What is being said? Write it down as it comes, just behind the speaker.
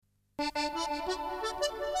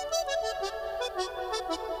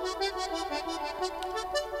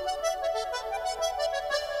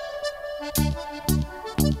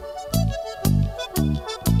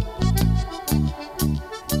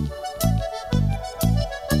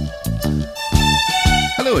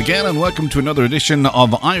Hello again and welcome to another edition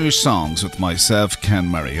of Irish Songs with myself, Ken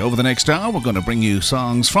Murray. Over the next hour we're going to bring you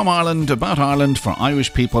songs from Ireland, about Ireland, for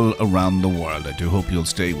Irish people around the world. I do hope you'll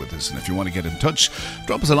stay with us, and if you want to get in touch,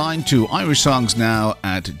 drop us a line to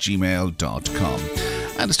irishsongsnow@gmail.com.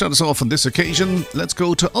 And to start us off on this occasion, let's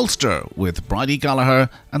go to Ulster with Bridie Gallagher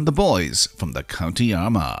and the Boys from the County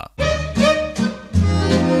Armagh.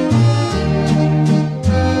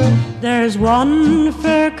 There's one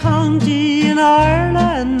fair county in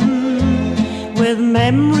Ireland with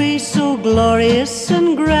memories so glorious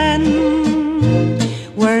and grand,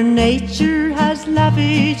 where nature has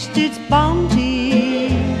lavished its bounty.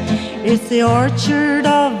 It's the orchard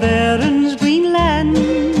of Erin's green land.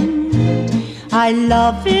 I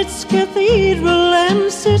love its cathedral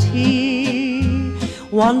and city,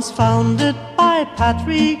 once founded by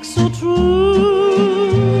Patrick so true,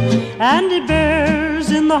 and it bears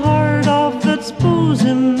in the heart of its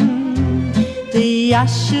bosom the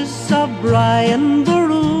ashes of Brian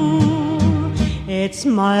Boru. It's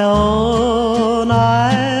my own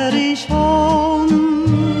Irish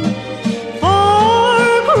home, far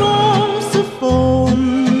across the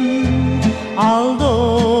foam,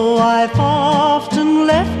 although I've often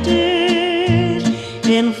left it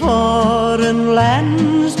in foreign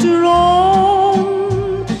lands to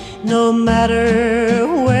roam. No matter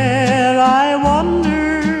where I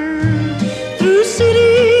wander, through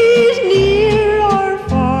cities near or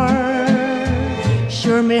far,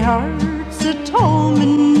 sure my heart's at home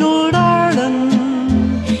in Old Ireland,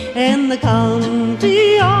 in the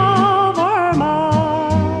county of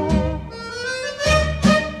Armagh.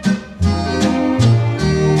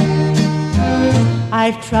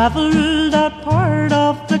 I've travelled that part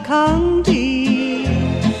of the county,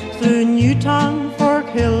 through Newtown,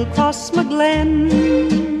 Forkhill, Crossmaglen,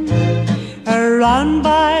 around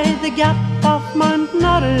by the gap of Mount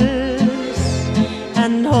Norris,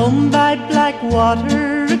 and home by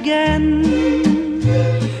Blackwater again,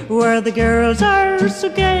 where the girls are so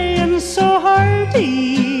gay and so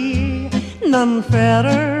hearty, none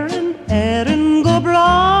fairer in Erin go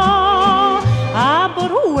bra. Ah,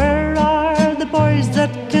 but where are the boys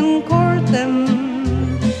that can court them,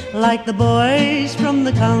 like the boys from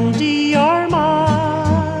the county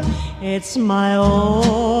Armagh? It's my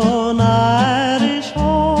own Irish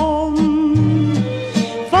home,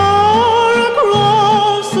 far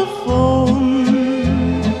across the foam,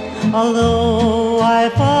 although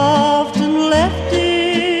I've often left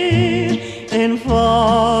it in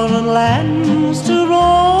foreign lands to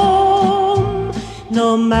roam.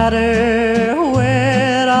 No matter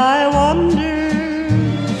where I wander,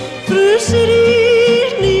 through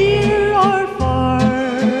cities near or far,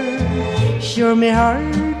 sure my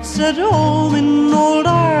heart's at home in Old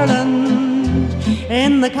Ireland,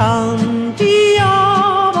 in the county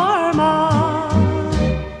of Armagh.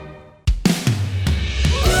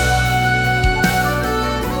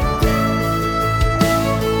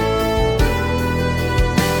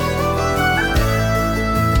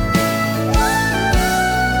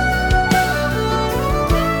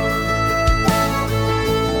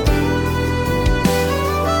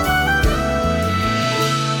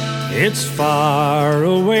 It's far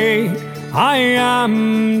away I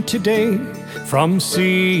am today from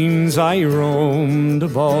scenes I roamed a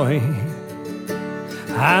boy,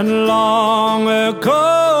 and long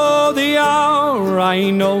ago the hour I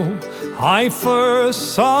know I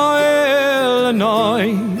first saw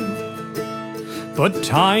Illinois. But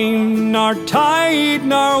time nor tide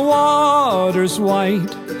nor waters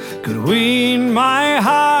wide could wean my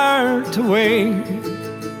heart away.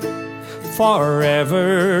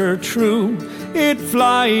 Forever true it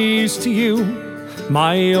flies to you,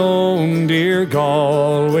 my own dear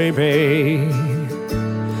Galway Bay.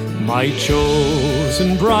 My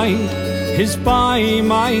chosen bride is by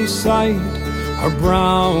my side, her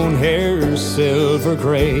brown hair silver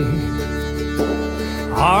grey.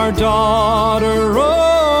 Our daughter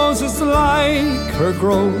Rose is like her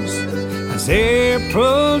grows as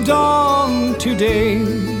April dawn today.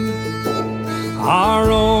 Our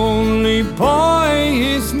only boy,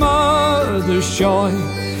 his mother's joy,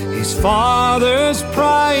 his father's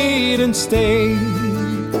pride and stay.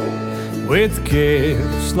 With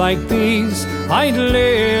gifts like these I'd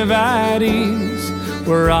live at ease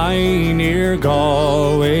were I near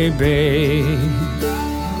Galway Bay.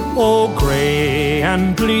 Oh, grey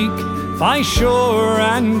and bleak by shore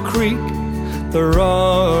and creek, the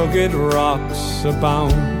rugged rocks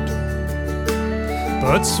abound.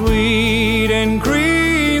 But sweet and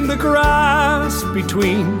green the grass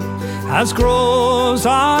between, as grows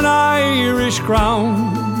on Irish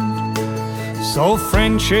ground. So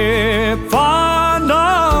friendship fond,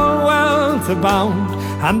 all wealth abound,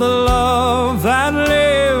 and the love that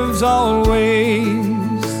lives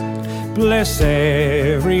always. Bless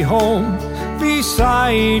every home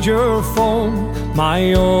beside your foam,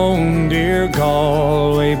 my own dear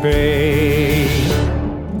Galway Bay.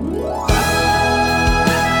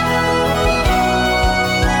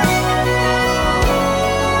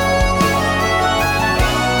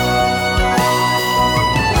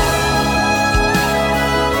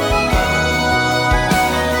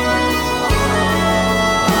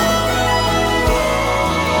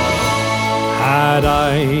 Had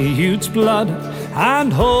I youth's blood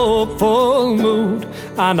and hopeful mood,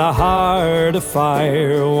 and a heart of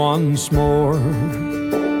fire once more,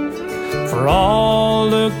 for all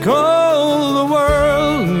the gold the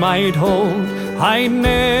world might hold, I'd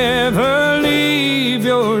never leave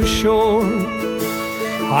your shore.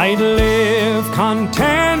 I'd live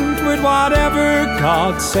content with whatever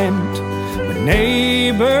God sent, with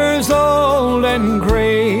neighbours old and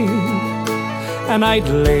grey, and I'd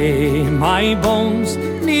lay my bones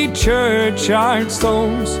 'neath churchyard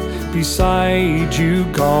stones beside you,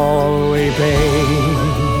 Galway Bay.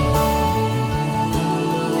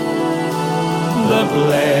 The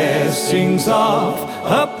blessings of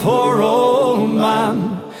a poor old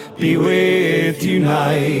man be with you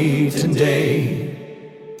night and day.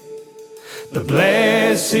 The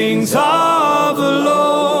blessings of a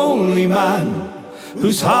lonely man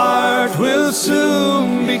whose heart will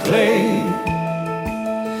soon be clay.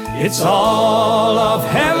 It's all of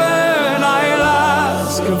heaven I'll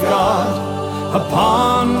ask of God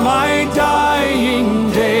upon my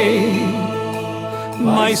dying day,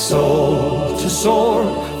 my soul to soar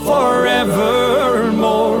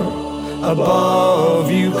forevermore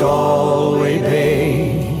above you, Galway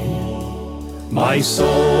Bay. My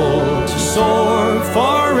soul to soar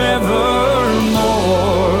forevermore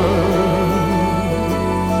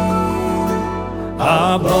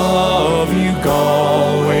above you,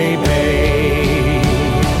 Galway Bay.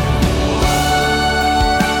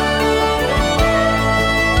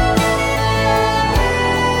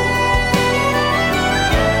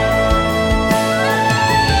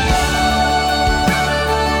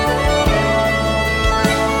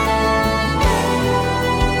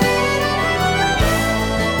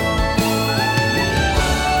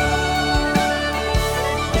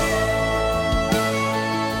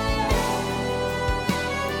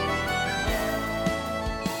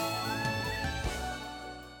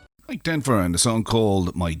 Denver and a song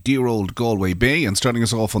called My Dear Old Galway Bay, and starting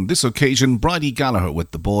us off on this occasion, Bridie Gallagher with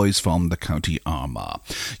the boys from the County Armagh.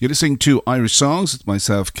 You're listening to Irish Songs with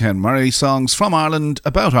myself, Ken Murray, songs from Ireland,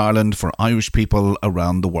 about Ireland, for Irish people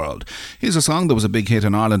around the world. Here's a song that was a big hit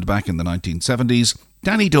in Ireland back in the 1970s,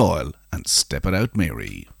 Danny Doyle and Step It Out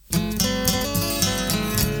Mary.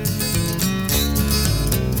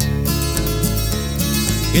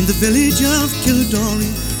 In the village of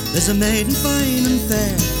Kildorrery, there's a maiden fine and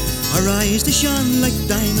fair. Her eyes they shone like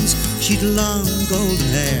diamonds, she'd long golden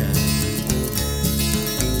hair.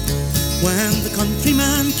 When the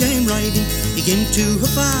countryman came riding, he came to her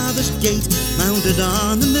father's gate, mounted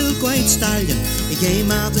on a milk-white stallion, he came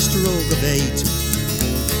at the stroke of 8.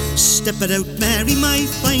 Step it out, Mary, my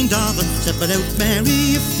fine daughter, step it out,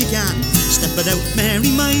 Mary, if you can. Step it out,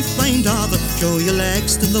 Mary, my fine daughter, show your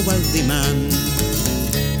legs to the wealthy man.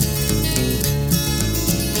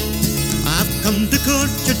 Come to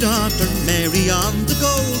court your daughter, Mary, on the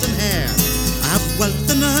golden hair. I have wealth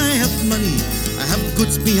and I have money, I have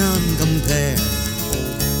goods beyond compare.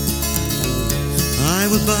 I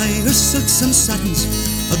will buy her silks and satins,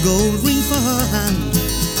 a gold ring for her hand.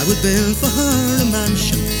 I will build for her a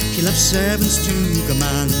mansion, she'll have servants to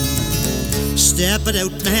command. Step it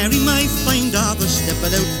out, Mary, my fine daughter, step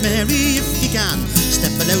it out, Mary, if you can.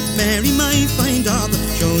 Step it out, Mary, my fine daughter,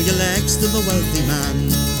 show your legs to the wealthy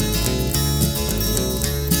man.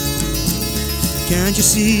 Can't you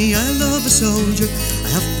see I love a soldier? I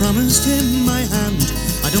have promised him my hand.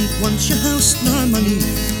 I don't want your house nor money,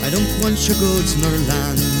 I don't want your goods nor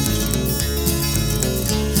land.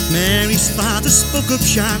 Mary's father spoke up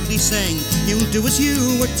sharply, saying, you'll do as you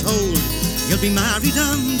were told. You'll be married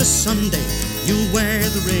on the Sunday, you'll wear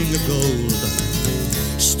the ring of gold.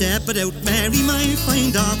 Step it out, Mary, my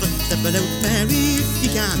fine daughter, step it out, Mary, if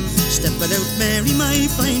you can. Step it out, Mary,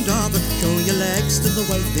 my fine daughter, show your legs to the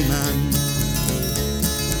wealthy man.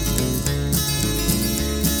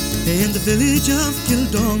 In the village of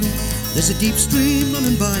Kildorrery, There's a deep stream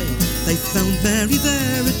running by. They found Mary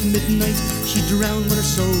there at midnight. She drowned with her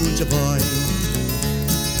soldier boy.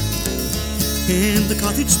 In the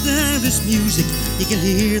cottage there is music. You can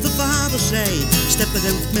hear the father say, "Step it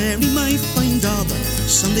out, Mary, my fine daughter.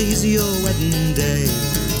 Sunday's your wedding day."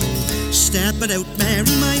 Step it out,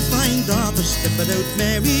 Mary, my fine daughter. Step it out,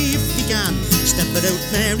 Mary, if you can. Step it out,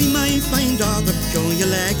 Mary, my fine daughter. Show your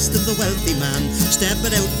legs to the wealthy man. Step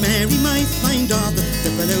it out, Mary, my fine daughter.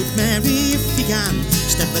 Step it out, Mary, if you can.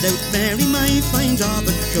 Step it out, Mary, my fine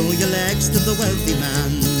daughter. Show your legs to the wealthy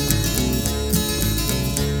man.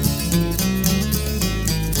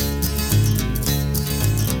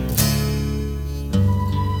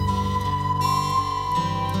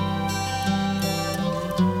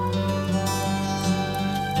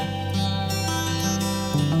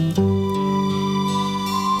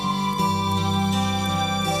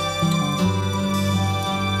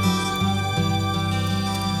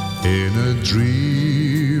 In a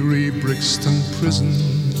dreary Brixton prison,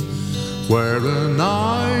 where an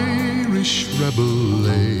Irish rebel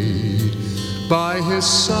lay, by his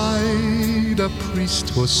side a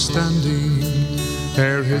priest was standing,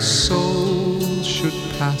 ere his soul should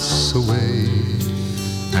pass away.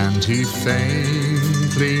 And he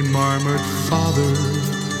faintly murmured, "Father,"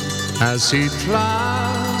 as he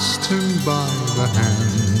clasped him by the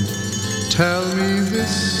hand, "tell me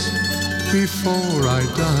this before I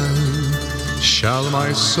die, shall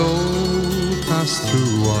my soul pass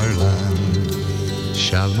through our land?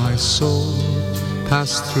 Shall my soul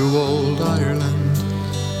pass through old Ireland,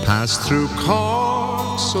 pass through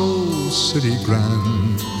Cork's old city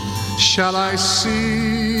grand? Shall I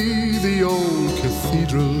see the old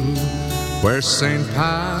cathedral where St.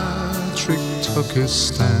 Patrick took his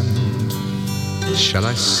stand? Shall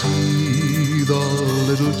I see the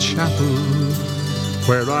little chapel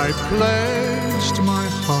where I pledged my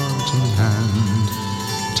heart and hand?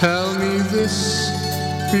 Tell me this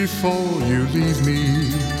before you leave me,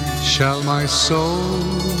 shall my soul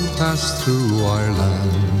pass through our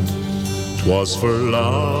land? 'Twas for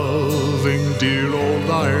loving dear old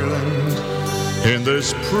Ireland, in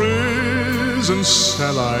this prison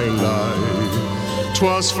cell I lie.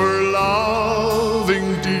 'Twas for loving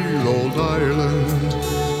dear old Ireland,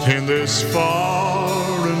 in this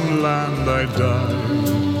foreign land I die.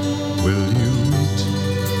 Will you meet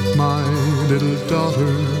my little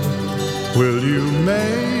daughter? Will you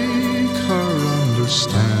make her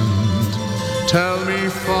understand? Tell me,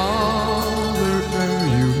 Father, ere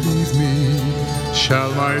you leave me,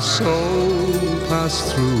 shall my soul pass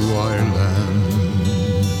through our land?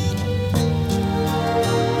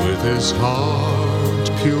 With his heart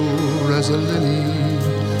pure as a lily,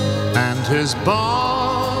 and his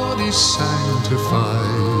body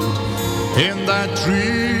sanctified, in that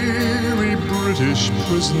dreary British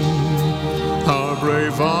prison, our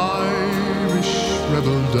brave Irish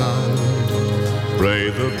rebel died. Pray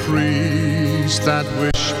the priest that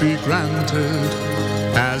wish be granted,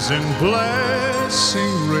 as in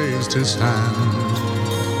blessing raised his hand.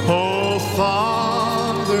 Oh,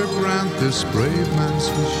 Father, grant this brave man's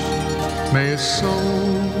wish, may his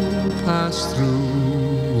soul pass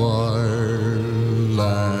through our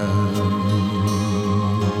land.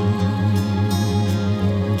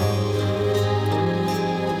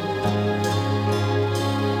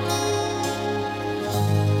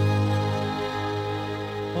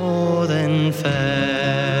 Oh, then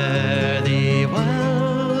fare thee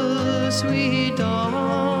well, sweet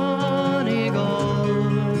Donegal,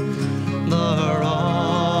 the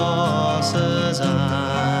rosses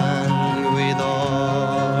and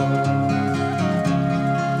withal.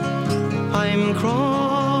 I'm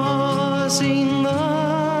crossing the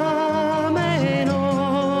main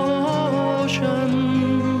ocean,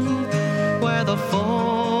 where the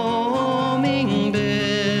foaming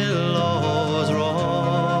billows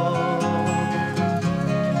roll.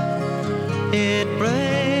 It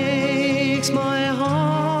breaks my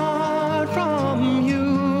heart from you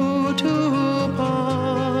to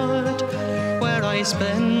part, where I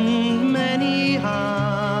spend many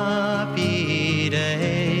happy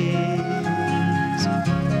days.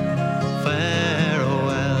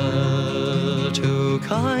 Farewell to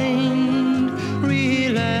kind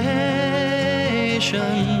relations,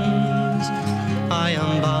 I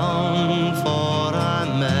am bound for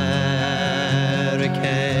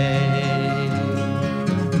America.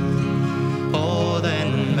 Oh, then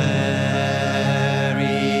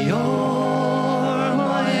Mary, you're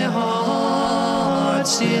my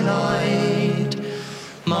heart's delight,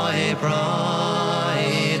 my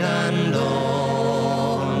pride and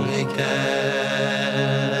only care.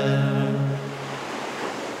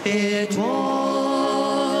 It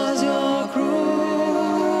was your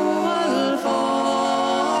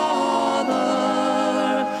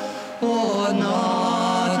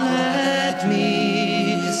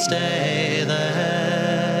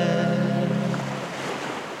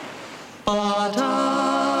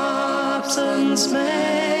absence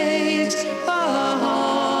makes the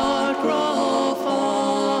heart grow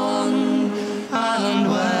fond, and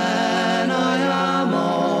when I am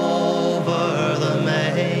over the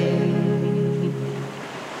main,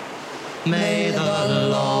 may the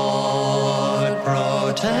Lord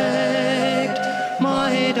protect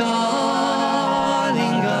my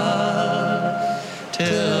darling girl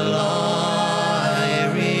till I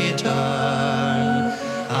return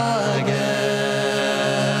again.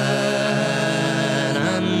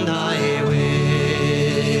 And I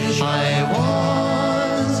wish I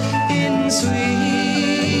was in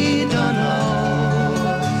Sweden,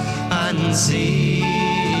 oh, and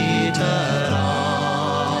seated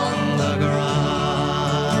on the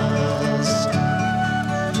grass,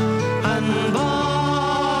 and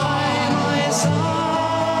by my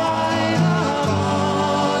side a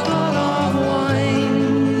bottle of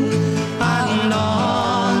wine, and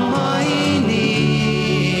on my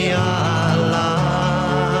knee a lass.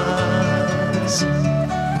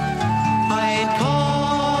 I'd call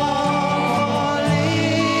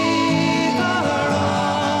liquor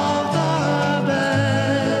of the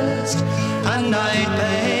best, and I'd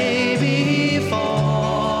pay before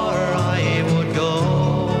I would go,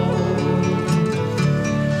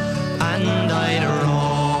 and I'd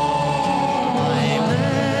roll my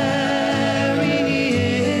Mary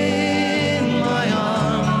in my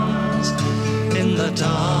arms in the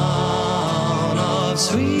town of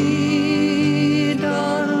Sweden.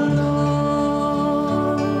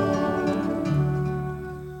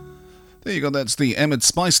 There you go, that's the Emmett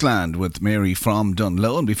Spiceland with Mary from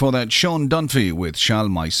Dunlow, and before that Sean Dunphy with Shall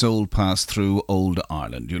My Soul Pass Through Old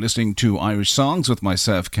Ireland. You're listening to Irish Songs with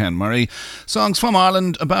myself, Ken Murray. Songs from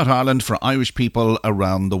Ireland, about Ireland, for Irish people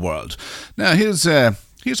around the world. Now here's a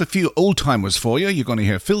few old timers for you. You're going to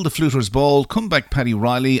hear Phil the Fluter's Ball, Comeback Paddy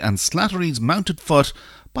Riley, and Slattery's Mounted Foot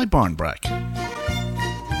by Barnbrack.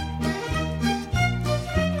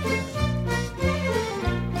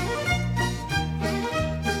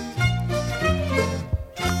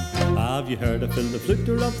 Have you heard of Phil the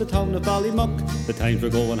Fluter of the town of Ballymuck? The times were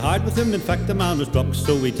going hard with him, in fact the man was struck.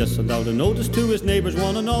 So we just sent out a notice to his neighbours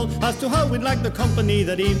one and all as to how we'd like the company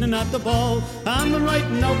that evening at the ball. And when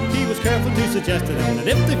writing out he was careful to suggest to them that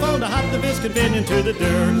if they found a hat the best convenient to the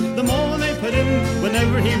door, the more they put in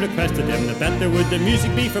whenever he requested them, the better would the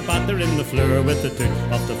music be for battering the floor. With the toot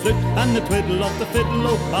of the flute and the twiddle of the fiddle,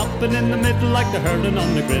 oh, hopping in the middle like the hurling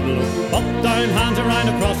on the griddle, oh, up down hands around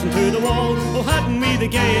across into the wall. Oh, hadn't we the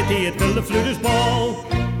gaiety at Phil the Fluter's Ball?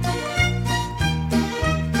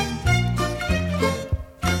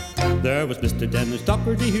 There was Mr. Dennis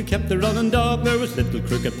Docherty who kept the running dog. There was little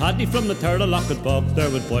Crooked Paddy from the Turloughlin pub. There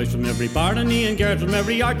was boys from every barony and girls from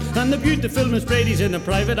every yard, and the beautiful Miss Brady's in a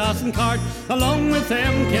private Aston cart. Along with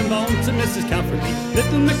them came Bounce and Mrs. Cafferty.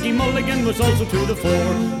 Little Mickey Mulligan was also to the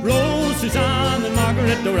fore. Rose, Suzanne and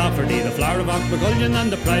Margaret O'Rafferty, the flower of Auchmagullion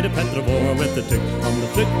and the pride of Petravore. With the tick on the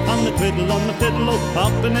flute, on the twiddle, on the fiddle, oh,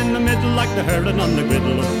 hopping in the middle like the hurling on the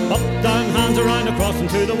griddle, oh, up, down, hands around across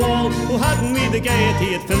into the wall. Oh, hadn't we the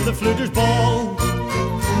gaiety at Phil the Fluter's Ball?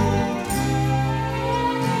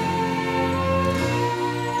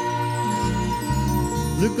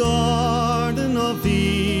 The Garden of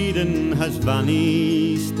Eden has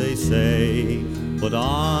vanished, they say, but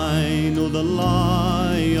I know the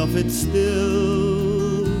lie of it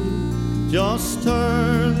still. Just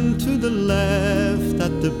turn to the left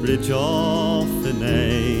at the bridge of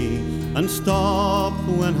Finney and stop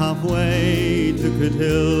when halfway to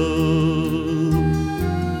Coothill.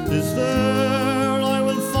 Is there I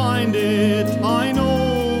will find it, I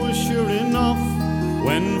know sure enough,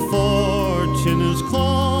 when fortune has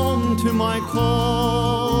come to my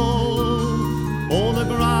call. Oh, the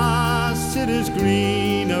grass it is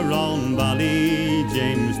green around Bally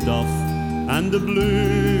James Duff, and the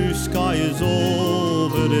blue sky is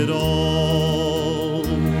over it all.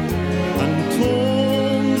 And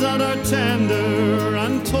tones that are tender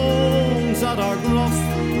and tones that are gruff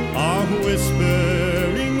are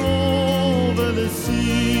whispering over the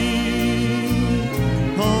sea.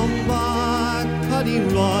 Come back, Paddy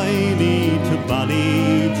Riley, to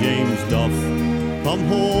Bally James Duff. Come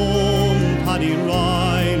home, Paddy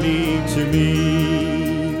Riley, to me.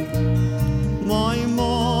 My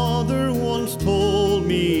mother once told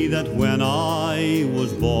me that when I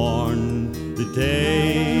was born, the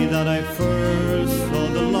day that I first saw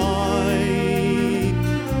the light,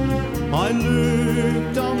 I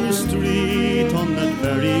looked down the street on that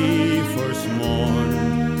very first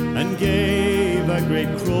morn and gave a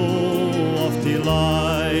great crow of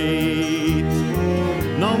delight.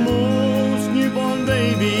 Now most newborn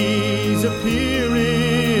babies appear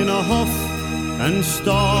in a huff and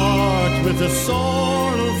start with a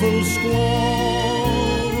sorrowful squall.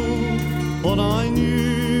 But I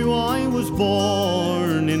knew I was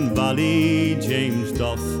born in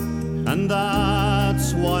Ballyjamesduff, and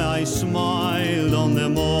that's why I smiled on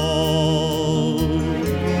them all.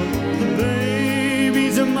 The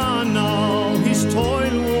baby's a man now, he's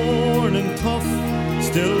toil-worn and tough,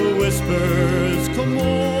 still whispers, come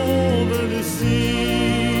over the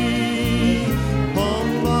sea.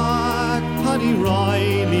 Come back, Paddy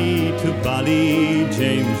Riley, to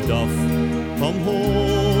Ballyjamesduff. Come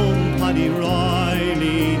home, Paddy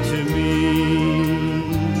Riley, to me.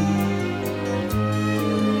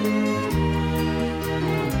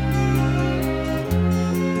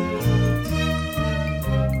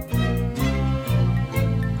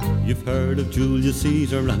 You've heard of Julius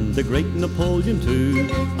Caesar and the great Napoleon too,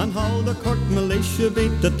 and how the Cork militia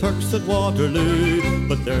beat the Turks at Waterloo.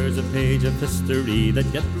 But there's a page of history that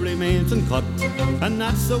yet remains uncut, and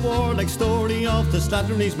that's the warlike story of the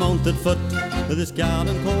Slattery's mounted foot. This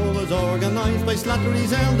gallant corps was organised by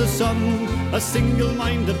Slattery's eldest son, a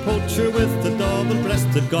single-minded poacher with a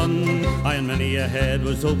double-breasted gun. Aye, and many a head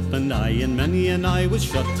was opened, aye, and many an eye was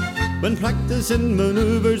shut, when practising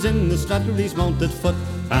manoeuvres in the Slattery's mounted foot.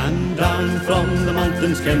 And down from the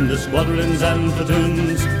mountains came the squadrons and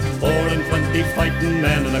platoons, 4 and 20 fighting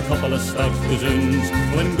men and a couple of stout gazoons.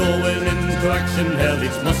 When going into action held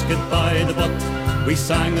each musket by the butt, we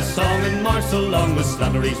sang a song and marched along with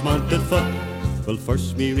Slattery's mounted foot. Well,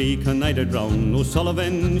 first we reconnoitred round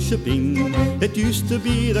O'Sullivan Shebeen. It used to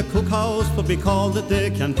be the cookhouse, but we called it the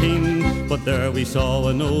canteen. But there we saw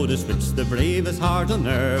a notice which the bravest heart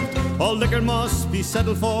unnerved: all liquor must be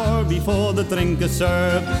settled for before the drink is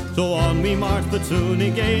served. So on we marched, but soon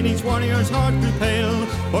again each warrior's heart grew pale,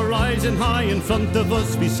 for rising high in front of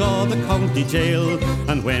us we saw the county jail.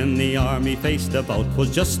 And when the army faced about, was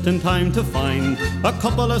just in time to find a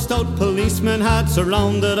couple of stout policemen had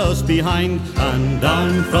surrounded us behind. And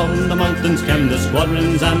down from the mountains came the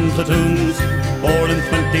squadrons and platoons, 4 and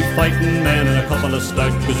 20 fighting men and a couple of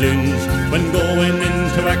stout gazoons. When going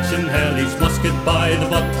into action held each musket by the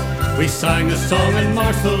butt, we sang a song and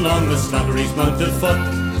marched along with Slattery's mounted foot.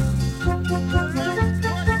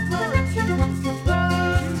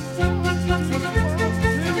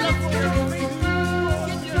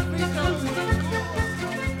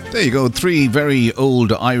 There you go, 3 very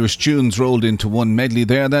old Irish tunes rolled into one medley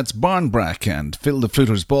there. That's Barnbrack and Phil the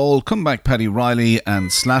Fluter's Ball, Come Back Paddy Riley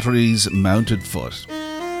and Slattery's Mounted Foot.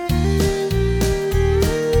 A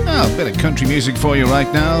bit of country music for you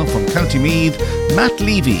right now from County Meath, Matt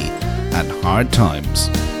Levy and Hard Times.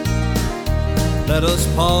 Let us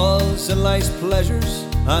pause in life's pleasures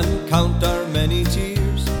and count our many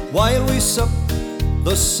tears, while we sup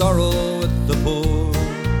the sorrow with the poor.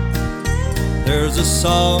 There's a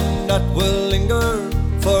song that will linger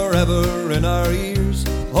forever in our ears: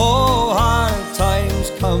 oh, hard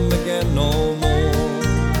times come again no more.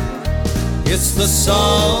 It's the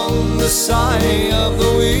song, the sigh of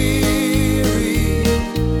the weary.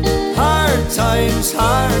 Hard times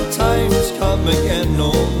come again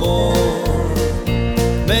no more.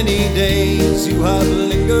 Many days you have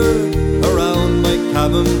lingered around my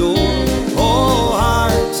cabin door. Oh,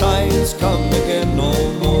 hard times come again no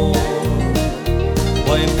more.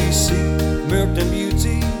 While we seek mirth and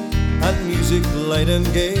beauty and music light and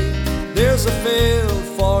gay, there's a veil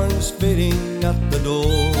forms fitting at the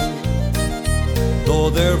door. Though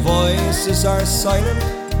their voices are silent,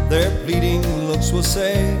 their pleading looks will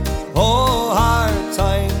say, oh, hard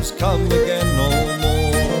times come again no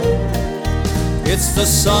more. It's the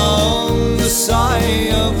song, the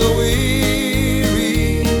sigh of the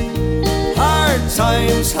weary. Hard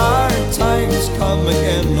times come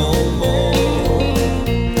again no more.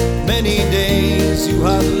 Many days you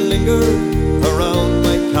have lingered around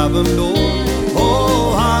my cabin door.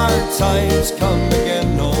 Oh, hard times come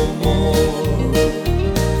again no more.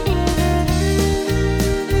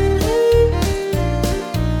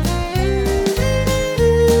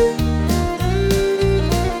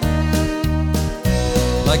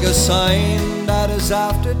 Like a sign that is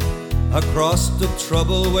afted across the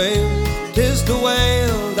troubled wave, 'tis the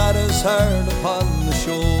wail that is heard upon the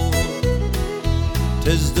shore.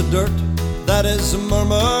 'Tis the dirt that is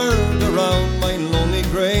murmured around my lonely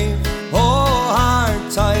grave. Oh, hard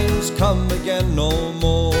times come again no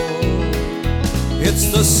more. It's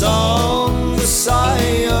the song, the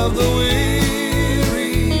sigh of the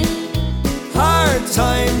weary. Hard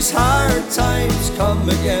times come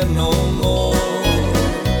again no more.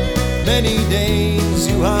 Many days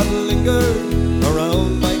you have lingered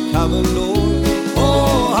around my cabin door.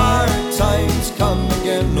 Oh, hard times come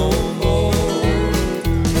again no more.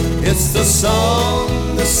 It's the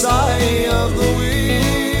song, the sigh of the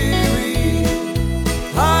weary.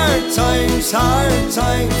 Hard times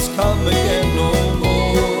come again no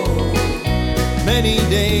more. Many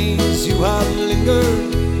days you have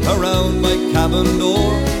lingered around my cabin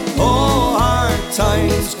door. Oh, hard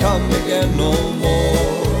times come again no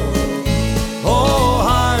more. Oh,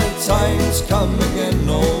 hard times come again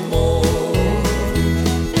no more.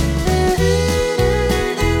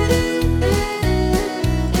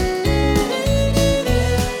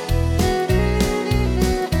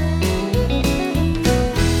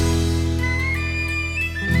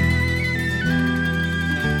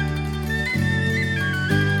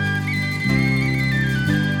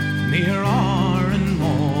 Near Oranmore,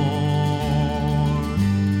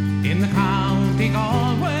 in the county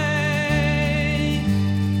Galway,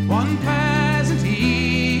 one pleasant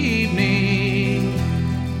evening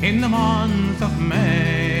in the month of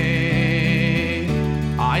May,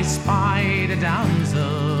 I spied a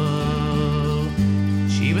damsel.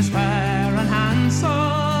 She was fair and handsome,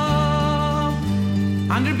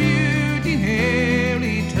 and her beauty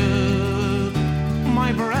nearly took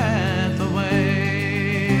my breath away.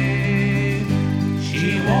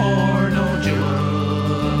 She wore no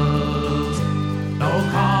jewels, no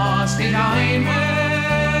costly diamonds,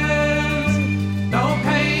 no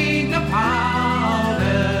paint, no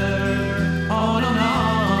powder, oh no,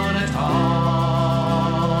 none at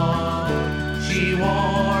all. She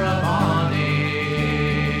wore a bonnet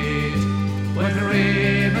with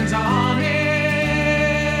ribbons on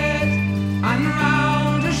it, and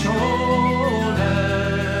round her shoulder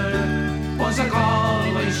was a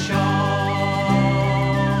Galway shawl.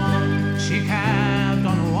 She kept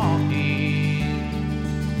on walking,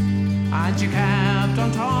 and she kept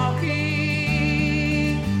on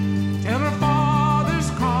talking, till her father's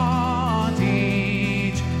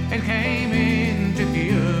cottage it came into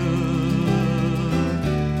view.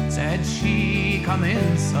 Said she, "Come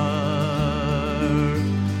in, sir,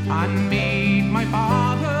 and meet my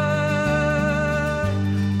father,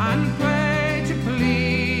 and pray to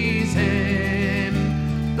please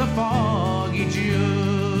him, the foggy Jew."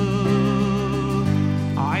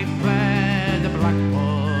 I fled the blackboard,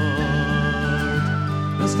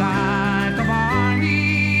 the stag of Arnie,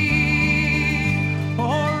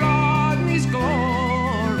 oh Rodney's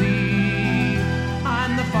glory,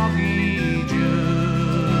 and the foggy Jew.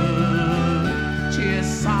 She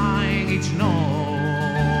sang each note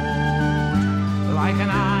like an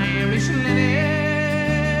Irish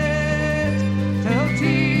linnet, till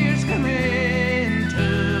tears come into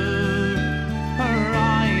her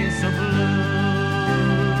eyes so blue.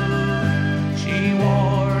 She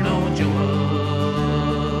wore no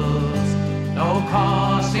jewels, no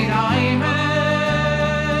costly diamonds,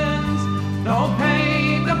 no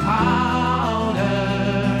paint, no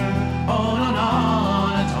powder, oh no,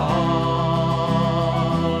 none at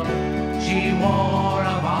all. She wore a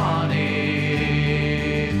bonnet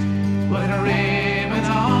with her ribbons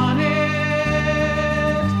on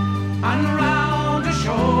it, and round her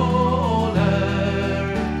shoulder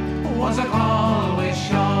was a Galway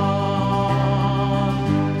shawl.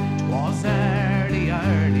 'Twas early,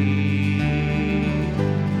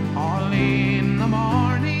 all in the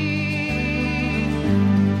morning,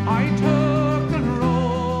 I took the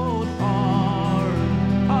road for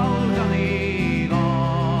old Donegal.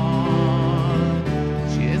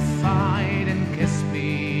 She sighed and kissed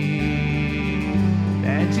me,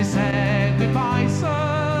 then she said, "Goodbye,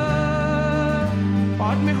 sir,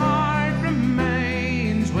 but my heart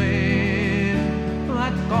remains with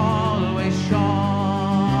that Galway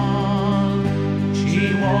shawl."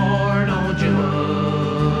 She wore no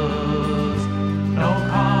jewels, no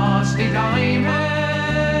costly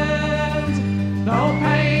diamonds, no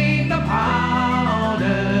paint, no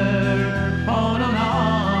powder, oh no,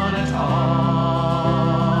 none at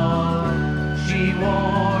all. She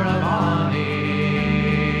wore a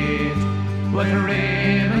bonnet with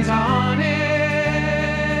ribbons on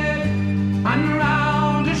it, and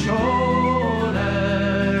round her shoulder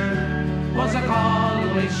was a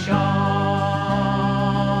Galway shawl.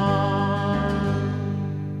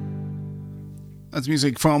 That's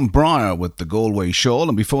music from Briar with the Galway Shawl,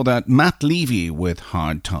 and before that, Matt Levy with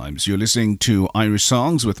Hard Times. You're listening to Irish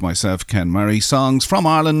Songs with myself, Ken Murray. Songs from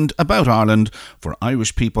Ireland, about Ireland, for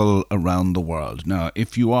Irish people around the world. Now,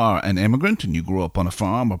 if you are an immigrant and you grew up on a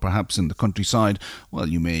farm or perhaps in the countryside, well,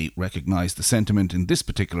 you may recognise the sentiment in this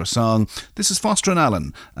particular song. This is Foster and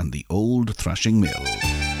Allen and the Old Thrashing Mill.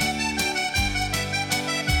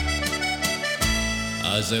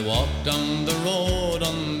 As I walk down the road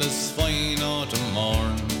on this fine autumn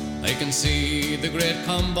morn, I can see the great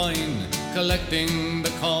combine collecting the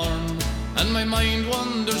corn, and my mind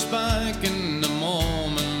wanders back in a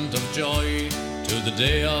moment of joy to the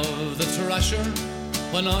day of the thrasher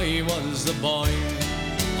when I was a boy.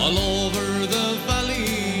 All over the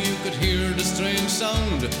valley you could hear the strange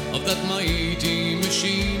sound of that mighty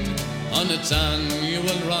machine on its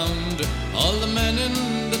annual round. All the men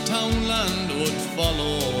in the townland would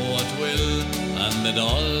follow at will, and they'd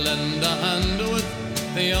all lend a hand with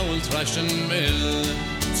the old thrashing mill.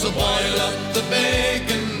 So boil up the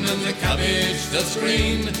bacon and the cabbage that's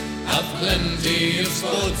green, have plenty of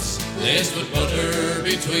spuds laced with butter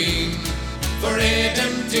between, for 8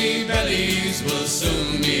 empty bellies will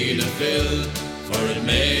soon need a fill, for it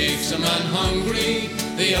makes a man hungry,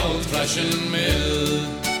 the old thrashing mill.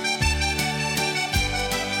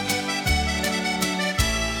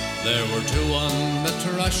 There were 2 on the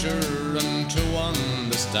thrasher and 2 on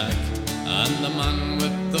the stack, and the man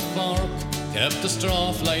with the fork kept the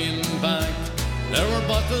straw flying back. There were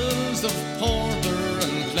bottles of porter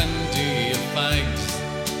and plenty of fags,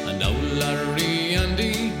 and old Larry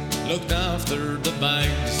Andy looked after the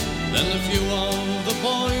bags. Then a few of the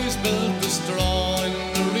boys built the straw in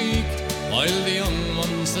the reek, while the young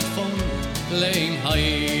ones had fun playing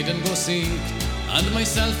hide and go seek. And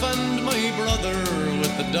myself and my brother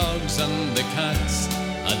with the dogs and the cats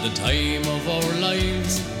had the time of our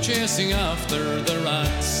lives chasing after the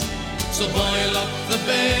rats. So boil up the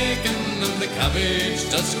bacon and the cabbage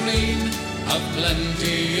that's green, have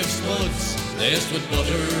plenty of spuds laced with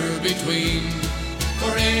butter between,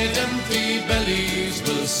 for 8 empty bellies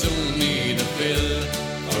will soon need a fill,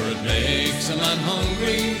 for it makes a man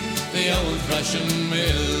hungry, the old thrashing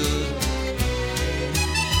mill.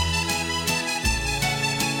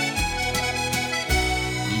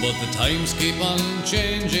 But the times keep on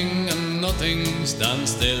changing and nothing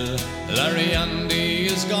stands still. Larry Andy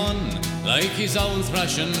is gone like his old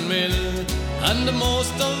thrashing mill, and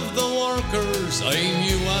most of the workers I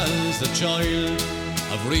knew as a child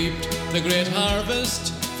have reaped the great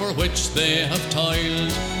harvest for which they have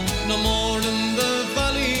toiled. No more in the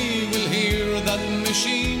valley will hear that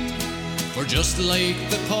machine, for just like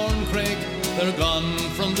the corncrake they're gone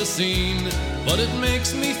from the scene. But it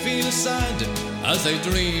makes me feel sad as I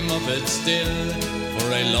dream of it still,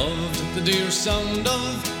 for I loved the dear sound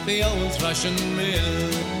of the old thrashing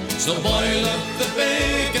mill. So boil up the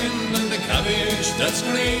bacon and the cabbage that's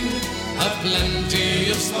green, have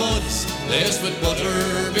plenty of spuds laced with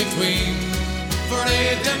butter between, for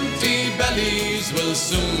 8 empty bellies will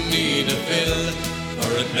soon need a fill,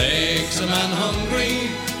 for it makes a man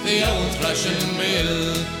hungry, the old thrashing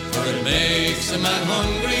mill, for it makes a man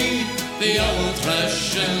hungry, the old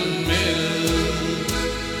thrashing mill.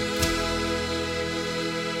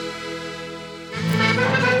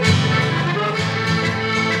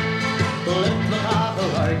 Let the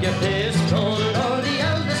battle argue pace, told or the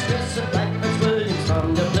eldest dress of Blackbirds Williams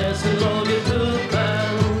from the place and log it to the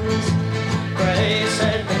plans. For he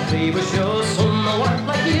said that we was your son, the work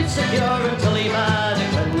like he'd secure until he mad it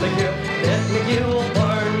when McHugh, let McHugh will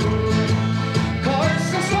burn. Course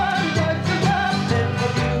and swan, like the captain,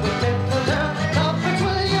 for you would fit the down, Blackbirds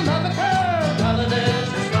Williams.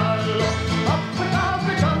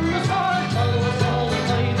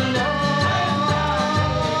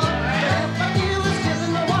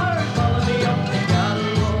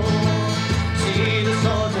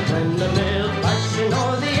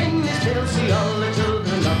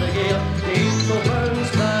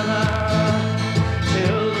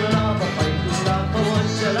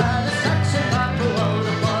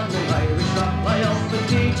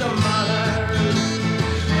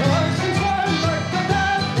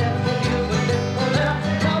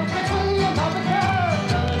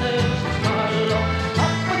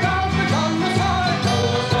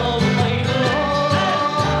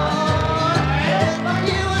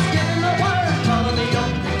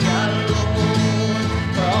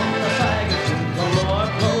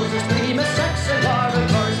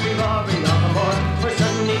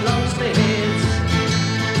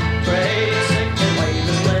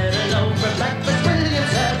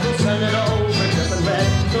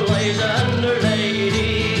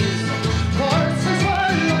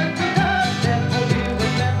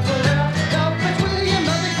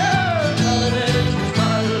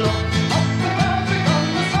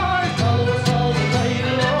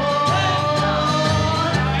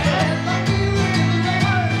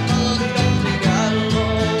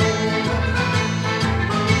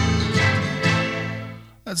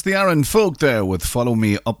 That's the Aaron Folk there with Follow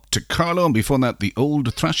Me Up to Carlow, and before that the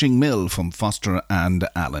Old Thrashing Mill from Foster and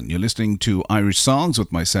Allen. You're listening to Irish Songs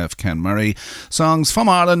with myself, Ken Murray. Songs from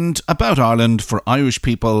Ireland, about Ireland, for Irish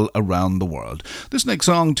people around the world. This next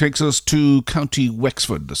song takes us to County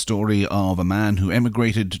Wexford, the story of a man who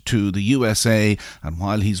emigrated to the USA, and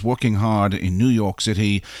while he's working hard in New York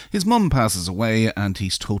City, his mum passes away and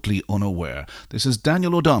he's totally unaware. This is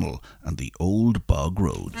Daniel O'Donnell and the Old Bog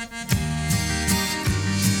Road.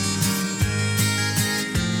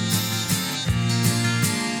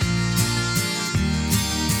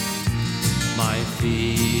 My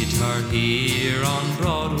feet are here on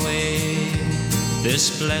Broadway,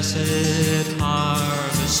 this blessed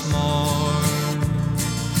harvest morn.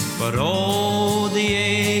 But oh, the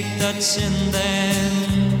ache that's in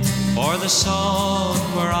them, for the sod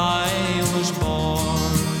where I was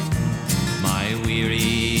born. My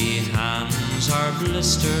weary hands are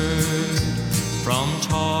blistered from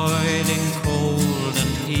toiling cold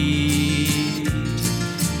and heat.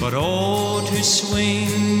 But oh, to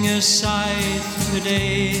swing a scythe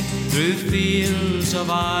today through fields of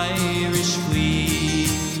Irish wheat.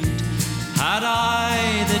 Had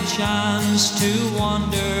I the chance to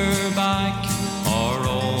wander back or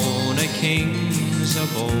own a king's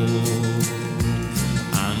abode,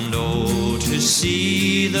 and oh, to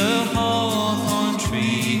see the hawthorn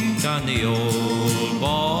tree down the old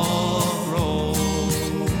bog road.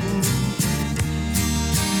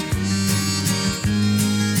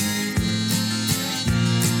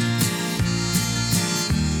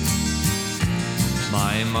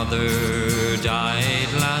 My mother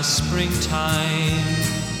died last springtime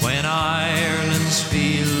when Ireland's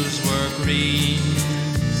fields were green.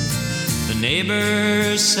 The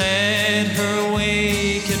neighbours said her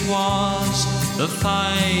wake it was the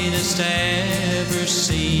finest ever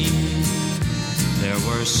seen. There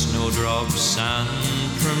were snowdrops and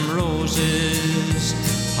primroses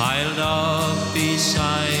piled up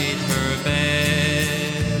beside her bed,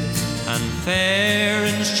 and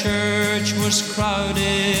Fairn's church was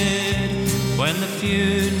crowded when the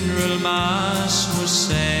funeral mass was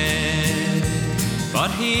said.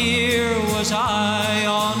 But here was I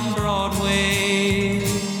on Broadway,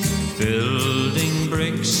 building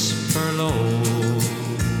bricks for load,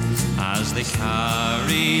 as they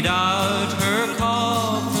carried out her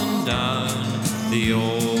coffin down the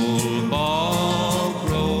old bog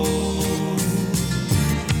road.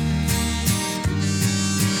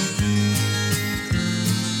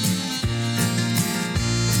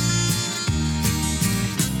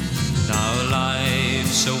 Now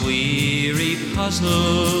life's a weary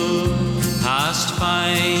puzzle, past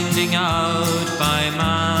finding out by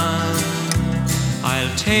man.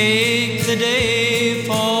 I'll take the day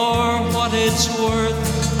for what it's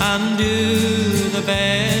worth and do the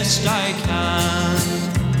best I can,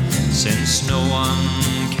 since no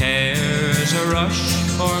one cares a rush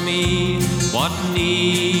for me. What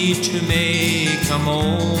need to make a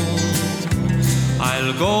moan?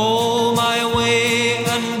 I'll go my way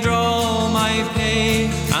and draw my pay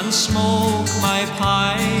and smoke my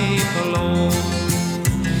pipe alone.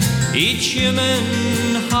 Each human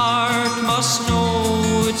heart must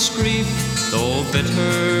know its grief, though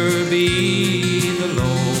bitter be the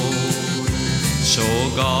load. So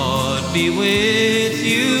God be with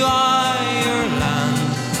you, Ireland,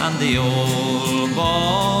 and the old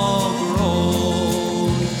bog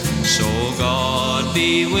road. So God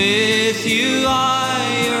be with you,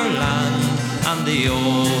 Ireland, and the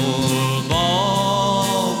old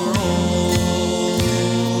bog road.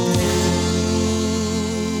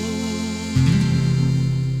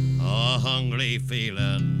 A hungry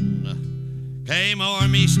feeling came o'er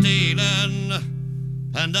me stealing,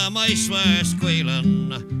 and the mice were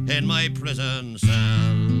squealing in my prison cell.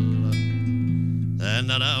 Then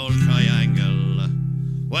that old triangle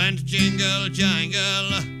went jingle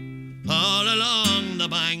jangle all along the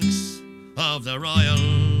banks of the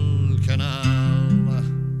Royal Canal.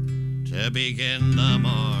 To begin the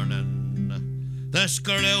morning, the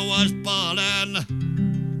screw was bawling,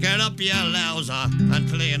 get up you louser and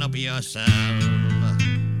clean up yourself.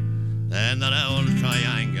 Then that old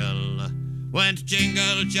triangle went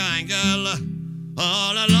jingle jangle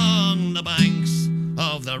all along the banks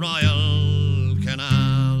of the Royal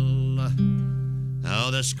Canal. How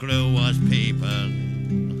the screw was peeping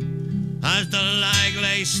as the lag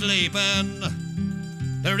lay sleeping,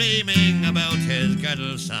 dreaming about his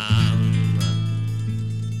girdle salve.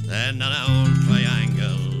 Then that old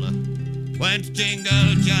triangle went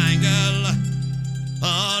jingle jangle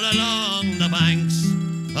all along the banks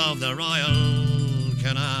of the Royal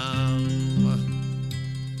Canal.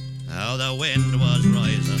 How the wind was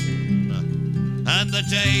rising and the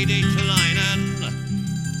day declining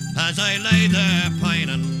as I lay there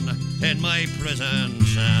pining in my prison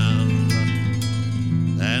cell.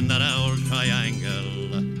 Then that old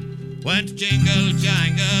triangle went jingle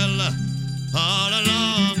jangle all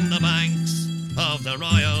along the banks of the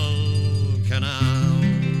Royal Canal.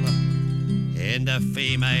 In the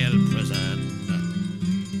female prison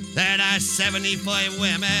there are 75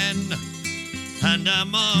 women, and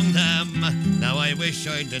among them now I wish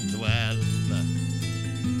I did dwell.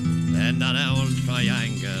 Then that old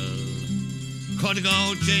triangle could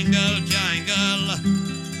go jingle jangle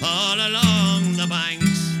all along the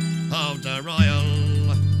banks of the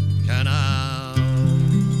Royal Canal.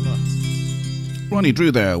 Ronnie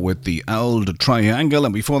Drew there with the Old Triangle,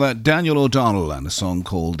 and before that Daniel O'Donnell and a song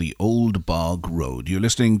called The Old Bog Road. You're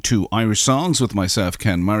listening to Irish Songs with myself,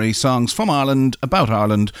 Ken Murray. Songs from Ireland, about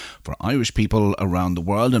Ireland, for Irish people around the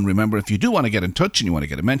world. And remember, if you do want to get in touch and you want to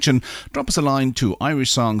get a mention, drop us a line to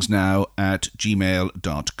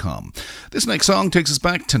irishsongsnow@gmail.com. This next song takes us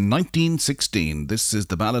back to 1916. This is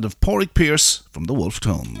the ballad of Pádraig Pearse from the Wolfe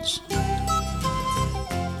Tones.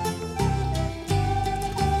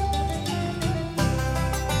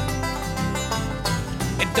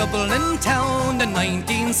 Dublin town in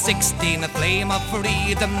 1916, a flame of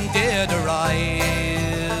freedom did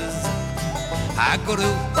arise. A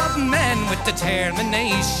group of men with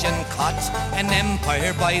determination caught an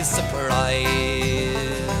empire by surprise.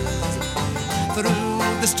 Through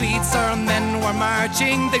the streets our men were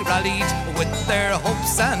marching, they rallied with their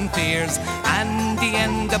hopes and fears, and in the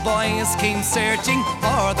end the boys came searching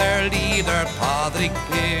for their leader, Pádraig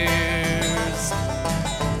Pearse.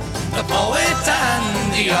 The poet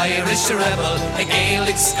and the Irish rebel, a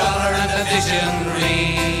Gaelic scholar and a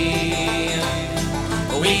visionary.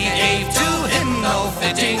 We gave to him no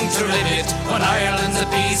fitting tribute, when Ireland's a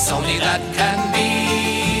peace only that can be.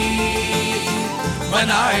 When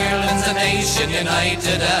Ireland's a nation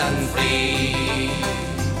united and free.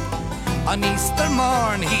 On Easter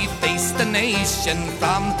morn he faced the nation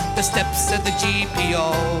from the steps of the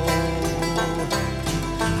GPO,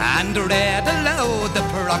 and read aloud the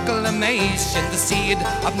proclamation, the seed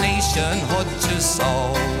of nationhood to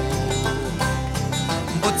sow.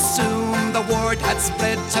 But soon the word had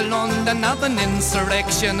spread to London of an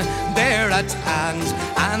insurrection there at hand,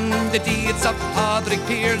 and the deeds of Pádraig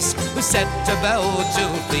Pearse, who set about to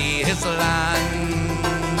flee his land.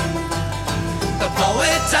 The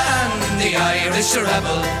poet and the Irish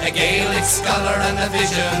rebel, a Gaelic scholar and a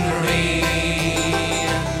visionary.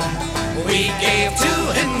 We gave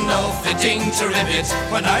to him no fitting tribute,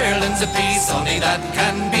 when Ireland's a peace only that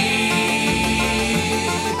can be.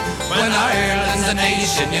 When Ireland's a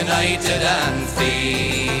nation united and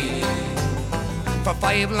free. For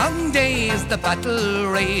 5 long days the battle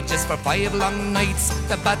rages, for 5 long nights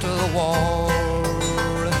the battle war.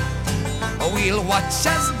 We'll watch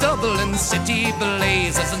as Dublin city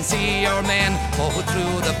blazes and see our men go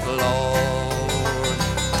through the floor.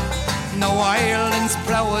 Now Ireland's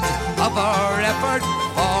proud of our effort,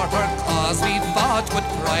 for her cause we fought with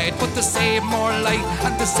pride. But to save more life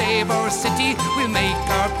and to save our city, we'll make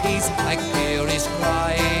our peace like Pearse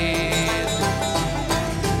cried.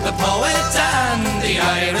 The poet and the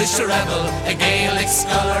Irish rebel, a Gaelic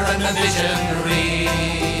scholar and a visionary.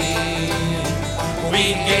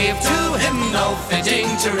 We gave to him no fitting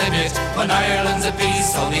tribute, when Ireland's a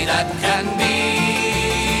peace only that can be.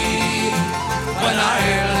 When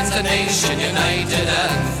Ireland's a nation united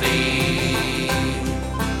and free.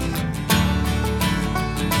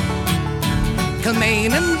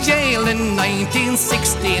 Kilmaine in jail in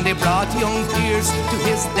 1916, they brought young Pearse to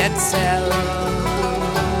his dead cell,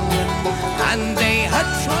 and they had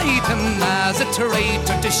tried him as a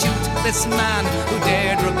traitor to shoot this man who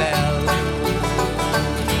dared rebel.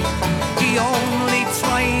 He only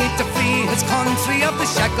tried to free his country of the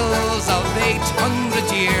shackles of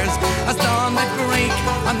 800 years. As dawn would break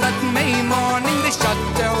on that May morning, they shot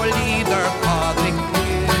our leader, Pádraig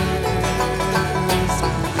Pearse.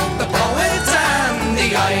 The poet and the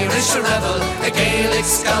Irish rebel, a Gaelic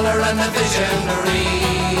scholar and a visionary.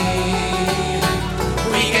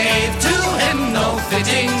 We gave to him no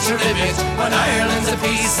fitting tribute, when Ireland's a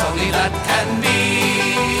peace only that can be.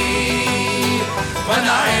 When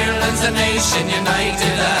Ireland's a nation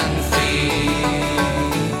united and free.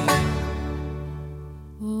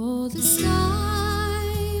 Oh, the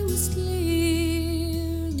sky was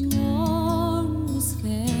clear, the morn was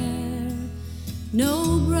fair,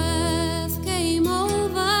 no breath came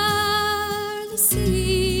over the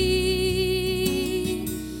sea.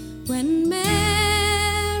 When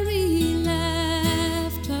Mary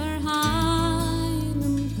left her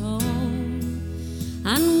Highland home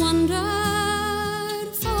and wandered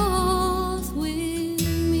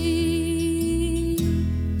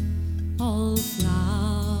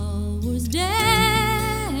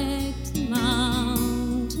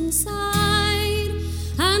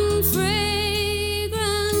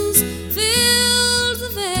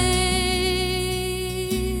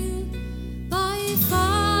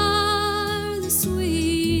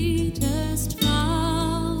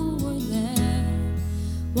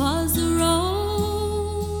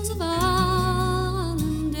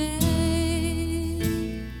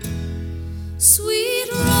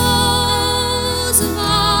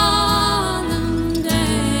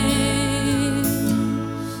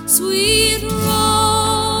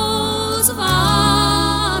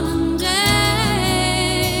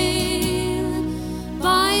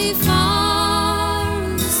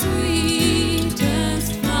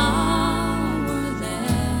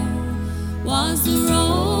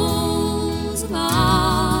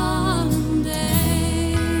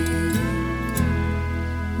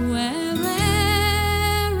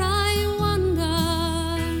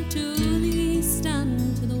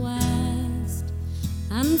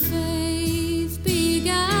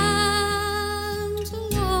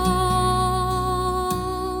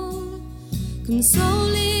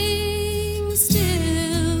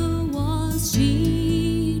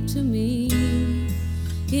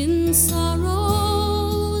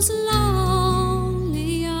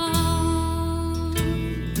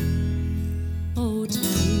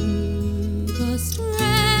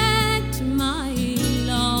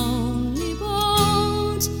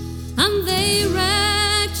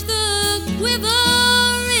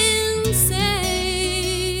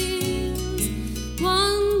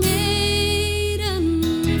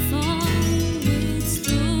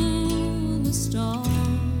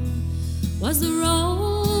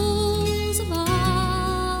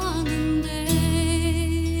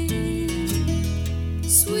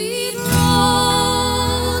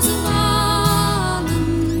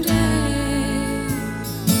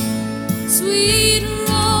Sweet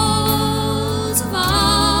rose of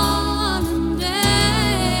Arlandale,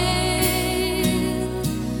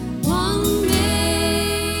 one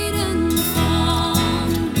maiden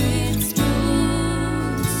fond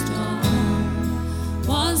withstood the storm,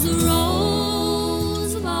 was the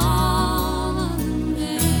rose of Arlandale.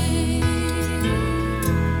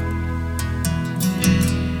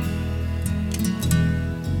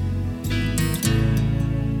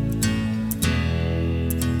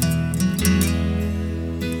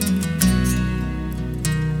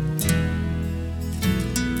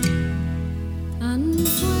 And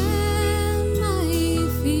when my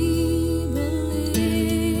feeble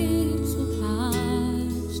lips were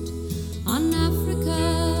parched on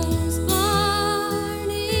Africa's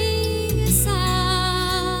burning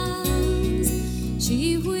sands,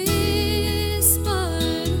 she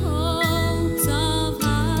whispered hopes of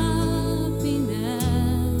happiness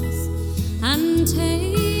and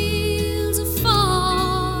tales of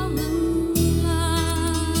foreign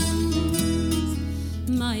lands.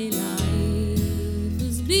 My life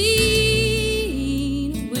has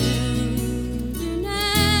been a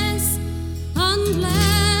wilderness,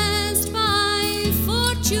 unblessed by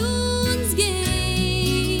fortune's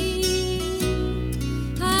gain.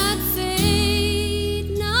 Had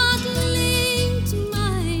fate not linked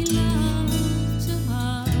my love to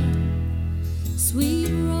her, sweet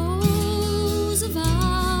rose of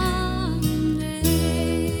Arlandale,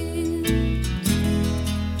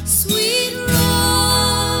 sweet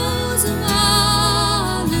rose of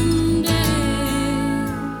Arlandale,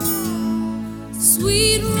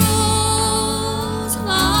 sweet rose of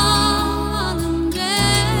Arlandale,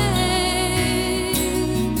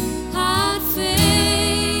 had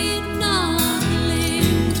fate not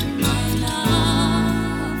linked my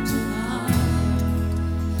love to her,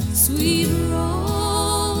 sweet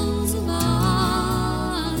rose of Arlandale.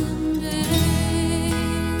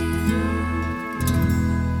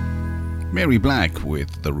 Mary Black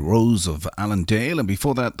with The Rose of Allendale, and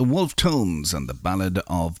before that, The Wolf Tones and The Ballad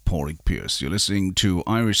of Porrick Pierce. You're listening to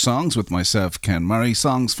Irish Songs with myself, Ken Murray,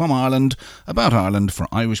 songs from Ireland, about Ireland, for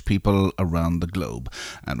Irish people around the globe.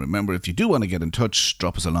 And remember, if you do want to get in touch,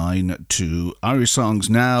 drop us a line to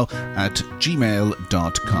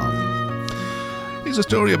irishsongsnow@gmail.com. Here's a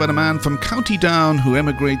story about a man from County Down who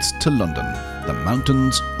emigrates to London, the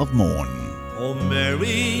Mountains of Mourne. Oh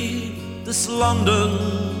Mary, this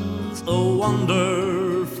London's a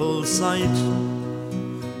wonderful sight,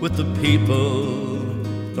 with the people,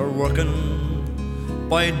 they're working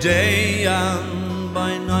by day and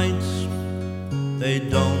by night. They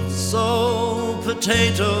don't sow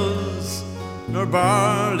potatoes, nor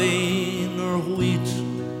barley, nor wheat,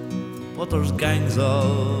 but there's gangs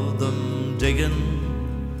of them digging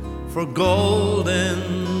for gold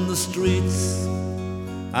in the streets.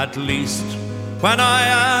 At least when I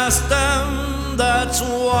asked them, that's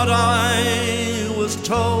what I was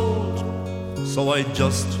told. So I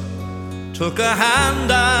just took a hand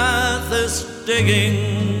at this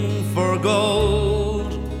digging for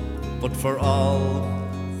gold. But for all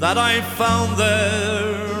that I found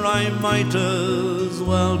there, I might as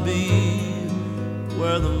well be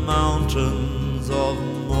where the mountains of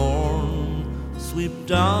Mourne sweep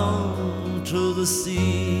down to the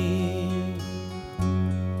sea.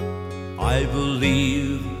 I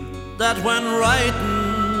believe that when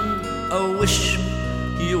writing a wish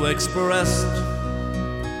you expressed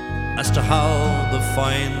as to how the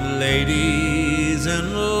fine ladies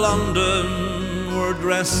in London were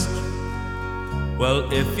dressed, well,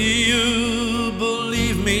 if you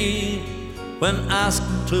believe me, when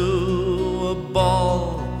asked to a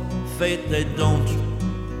ball, fate they don't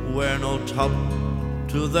wear no top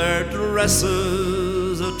to their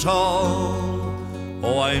dresses at all.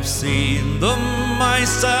 Oh, I've seen them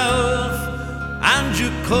myself, and you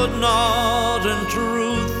could not in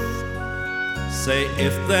truth say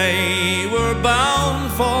if they were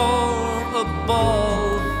bound for a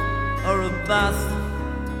ball or a bath.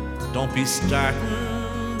 Don't be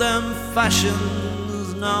starting them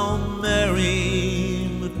fashions now, Mary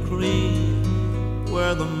McCree,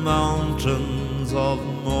 where the mountains of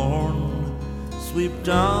Mourne sweep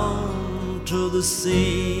down to the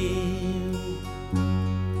sea.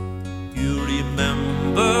 You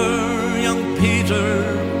remember young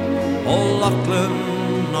Peter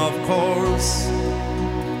O'Loughlin, of course.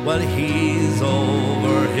 Well, he's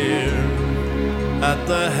over here at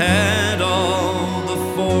the head of the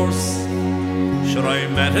force. Sure, I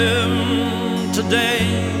met him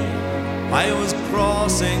today. I was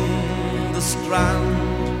crossing the Strand,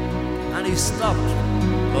 and he stopped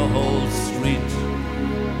the whole street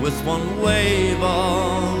with one wave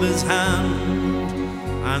of his hand.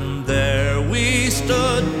 And there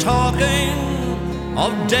talking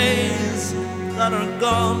of days that are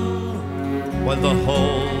gone, while the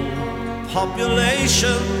whole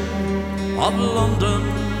population of London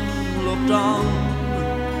looked on.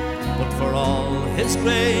 But for all his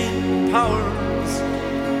great powers,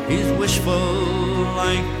 he's wishful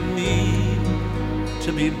like me,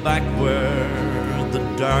 to be back where the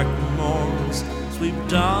dark moors sweep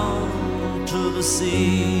down to the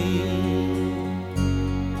sea.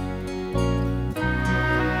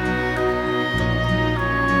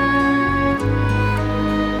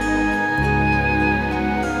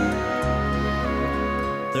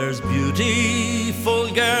 There's beautiful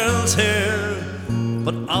girls here,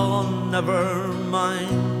 but I'll never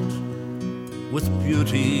mind. With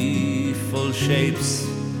beautiful shapes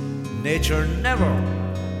nature never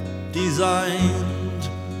designed,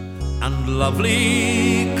 and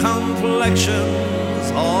lovely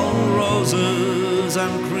complexions, all roses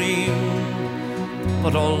and cream.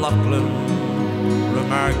 But old Lachlan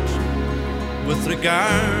remarked with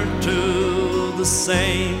regard to the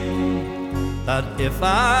same, that if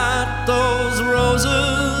at those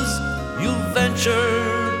roses you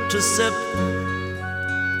ventured to sip,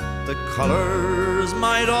 the colours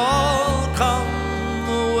might all come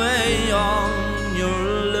away on your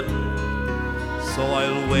lip. So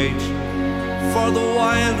I'll wait for the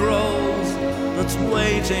wild rose that's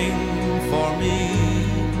waiting for me,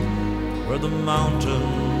 where the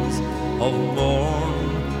mountains of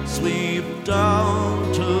morn sweep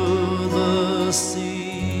down to the sea.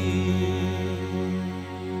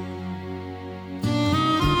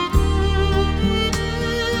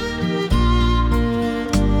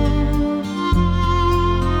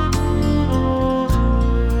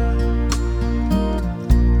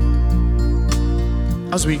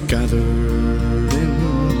 As we gather in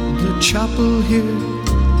the chapel here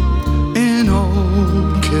in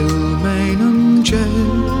old Kilmainham jail,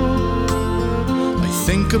 I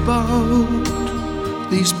think about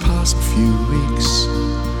these past few weeks.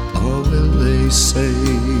 Or will they say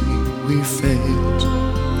we failed?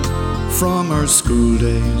 From our school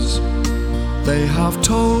days they have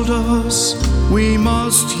told us we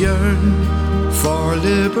must yearn for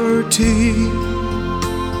liberty.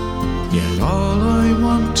 Yet all I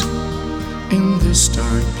want in this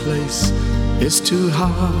dark place is to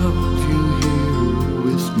have you here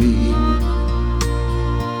with me.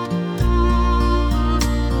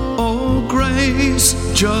 Oh, Grace,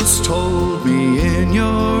 just hold me in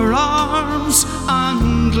your arms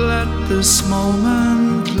and let this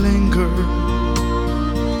moment linger.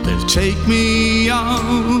 They'll take me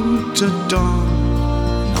out at dawn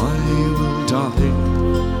and I will die.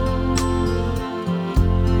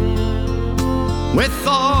 With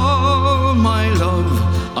all my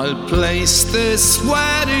love, I'll place this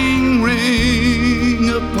wedding ring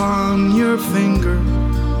upon your finger.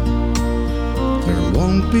 There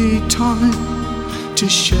won't be time to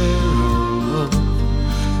share our love,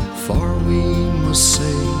 for we must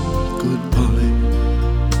say goodbye.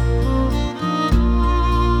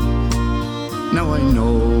 Now I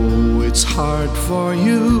know it's hard for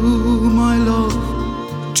you, my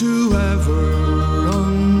love, to ever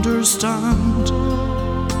understand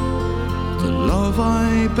the love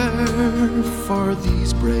I bear for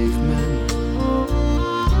these brave men,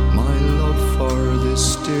 my love for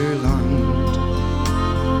this dear land.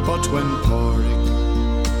 But when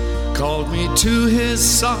Pádraig called me to his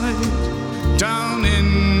side down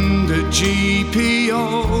in the GPO,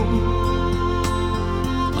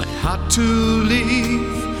 I had to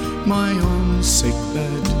leave my own sick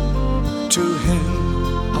bed. To him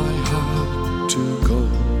I had to go.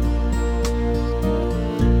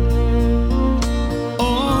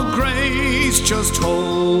 Oh, Grace, just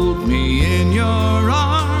hold me in your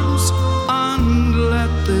arms and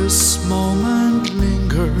let this moment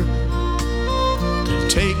linger. They'll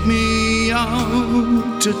take me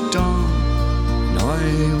out at dawn and I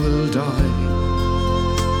will die.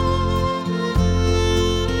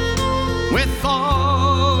 With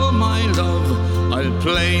all my love, I'll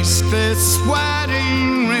place this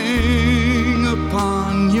wedding ring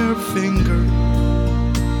upon your finger.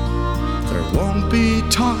 There won't be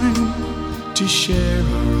time to share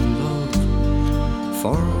our love,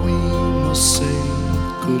 for we must say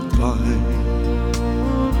goodbye.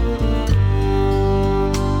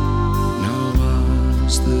 Now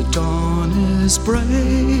as the dawn is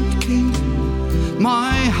breaking,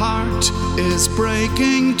 my heart is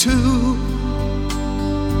breaking too.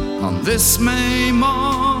 On this May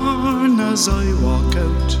morn as I walk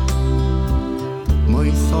out,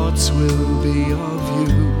 my thoughts will be of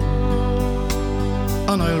you.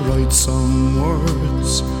 And I'll write some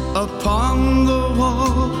words upon the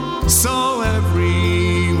wall, so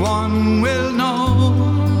everyone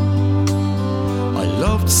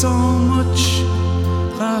so much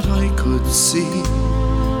that I could see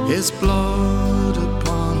his blood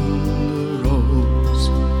upon the rose.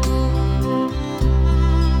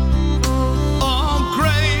 Oh,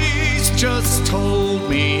 grace, just hold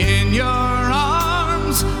me in your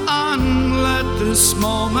arms and let this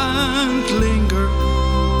moment linger.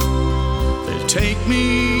 They'll take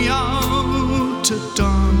me out to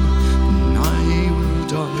dawn and I will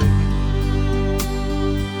die.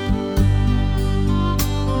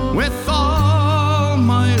 With all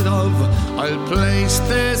my love, I'll place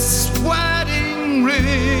this wedding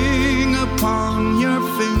ring upon your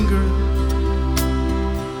finger.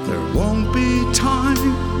 There won't be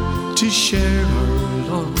time to share our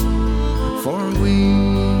love, for we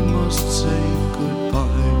must say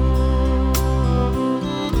goodbye.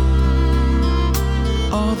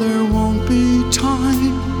 Oh, there won't be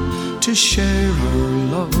time to share our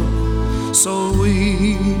love, so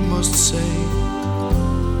we must say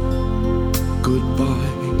goodbye.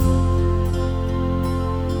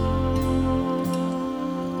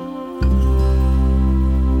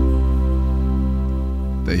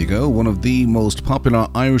 There you go, one of the most popular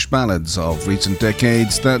Irish ballads of recent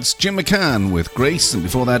decades. That's Jim McCann with Grace, and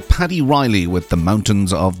before that Paddy Riley with The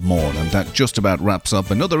Mountains of Mourne. And that just about wraps up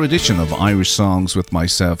another edition of Irish Songs with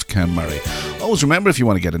myself, Ken Murray. Always remember, if you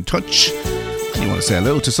want to get in touch and you want to say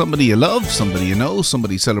hello to somebody you love, somebody you know,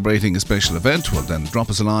 somebody celebrating a special event, well then drop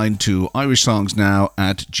us a line to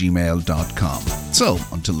irishsongsnow@gmail.com. So,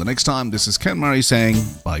 until the next time, this is Ken Murray saying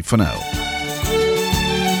bye for now.